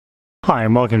Hi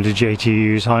and welcome to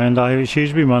JTU's Hyundai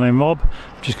Shrewsbury. My name is Rob.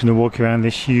 I'm just going to walk you around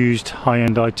this used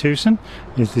Hyundai Tucson.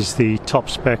 This is the top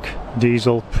spec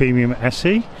diesel premium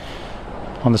SE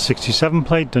on the 67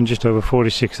 plate, done just over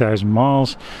 46,000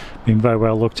 miles. Been very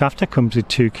well looked after, comes with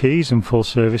 2 keys and full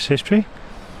service history.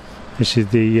 This is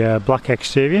the black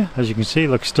exterior. As you can see,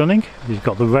 looks stunning. You've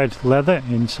got the red leather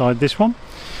inside this one.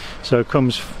 So it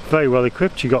comes very well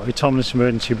equipped. You've got autonomous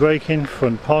emergency braking,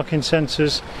 front parking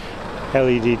sensors,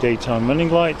 LED daytime running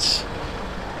lights,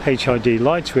 HID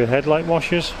lights with headlight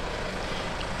washers,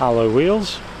 alloy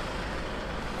wheels,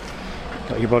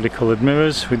 got your body coloured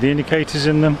mirrors with the indicators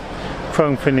in them,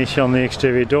 chrome finish on the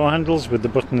exterior door handles with the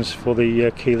buttons for the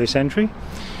keyless entry,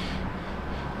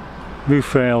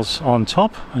 roof rails on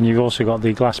top, and you've also got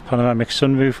the glass panoramic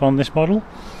sunroof on this model.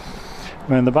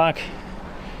 Around the back,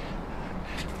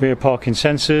 rear parking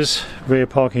sensors, rear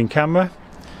parking camera.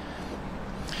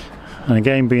 And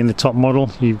again, being the top model,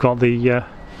 you've got the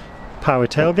power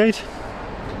tailgate,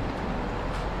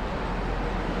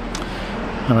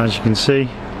 and as you can see,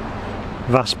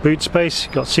 vast boot space.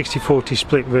 Got 60/40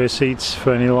 split rear seats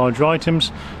for any larger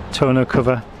items, tonneau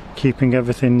cover keeping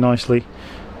everything nicely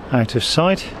out of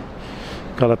sight.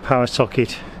 Got a power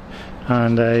socket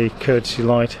and a courtesy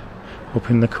light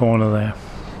up in the corner there.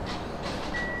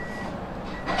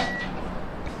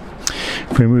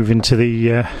 If we move into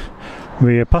the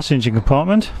rear passenger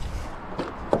compartment,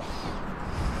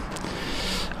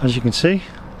 as you can see,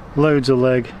 loads of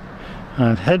leg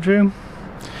and headroom.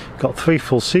 Got 3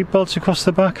 full seat belts across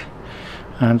the back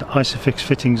and Isofix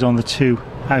fittings on the 2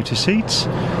 outer seats.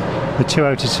 The 2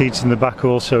 outer seats in the back are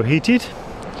also heated.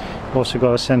 Also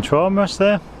got a centre armrest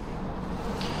there,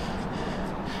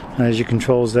 and there's your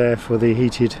controls there for the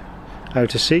heated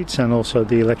outer seats and also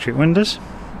the electric windows.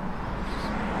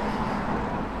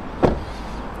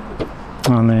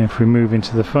 And then if we move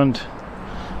into the front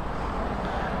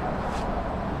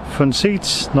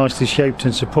seats, nicely shaped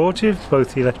and supportive,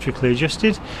 both electrically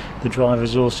adjusted. The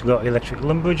driver's also got electric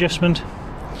lumbar adjustment.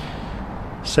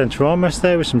 Centre armrest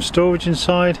there with some storage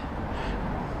inside,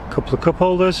 a couple of cup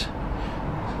holders,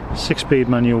 6-speed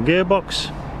manual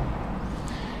gearbox,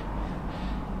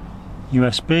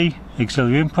 USB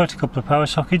auxiliary input, a couple of power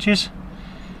sockets,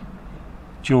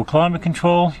 dual climate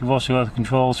control. You've also got the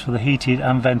controls for the heated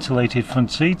and ventilated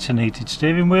front seats and heated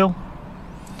steering wheel.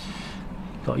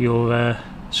 Got your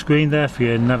screen there for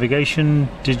your navigation,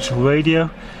 digital radio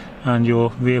and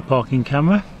your rear parking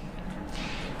camera.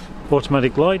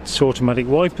 Automatic lights, automatic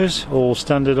wipers, all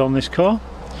standard on this car.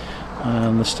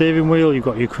 And the steering wheel, you've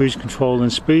got your cruise control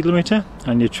and speed limiter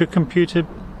and your trip computer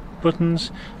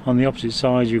buttons. On the opposite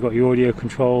side you've got your audio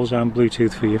controls and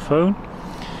Bluetooth for your phone.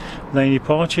 Lane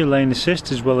departure, lane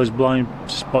assist, as well as blind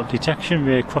spot detection,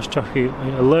 rear cross traffic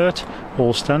alert,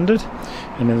 all standard.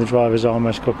 And then the driver's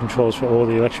armrest got controls for all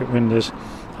the electric windows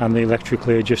and the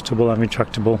electrically adjustable and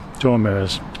retractable door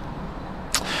mirrors.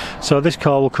 So this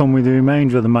car will come with the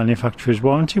remainder of the manufacturer's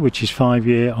warranty, which is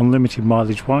 5-year unlimited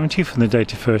mileage warranty from the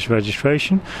date of first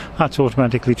registration. That's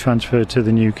automatically transferred to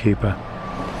the new keeper.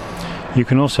 You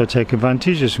can also take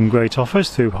advantage of some great offers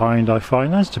through Hyundai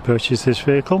Finance to purchase this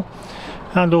vehicle.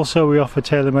 And also we offer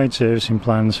tailor-made servicing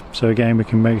plans, so again we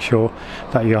can make sure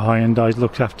that your Hyundai is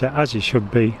looked after as it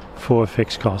should be for a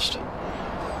fixed cost.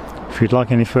 If you'd like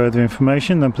any further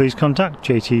information, then please contact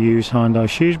JTU's Hyundai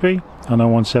Shrewsbury on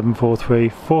 01743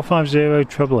 450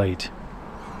 888.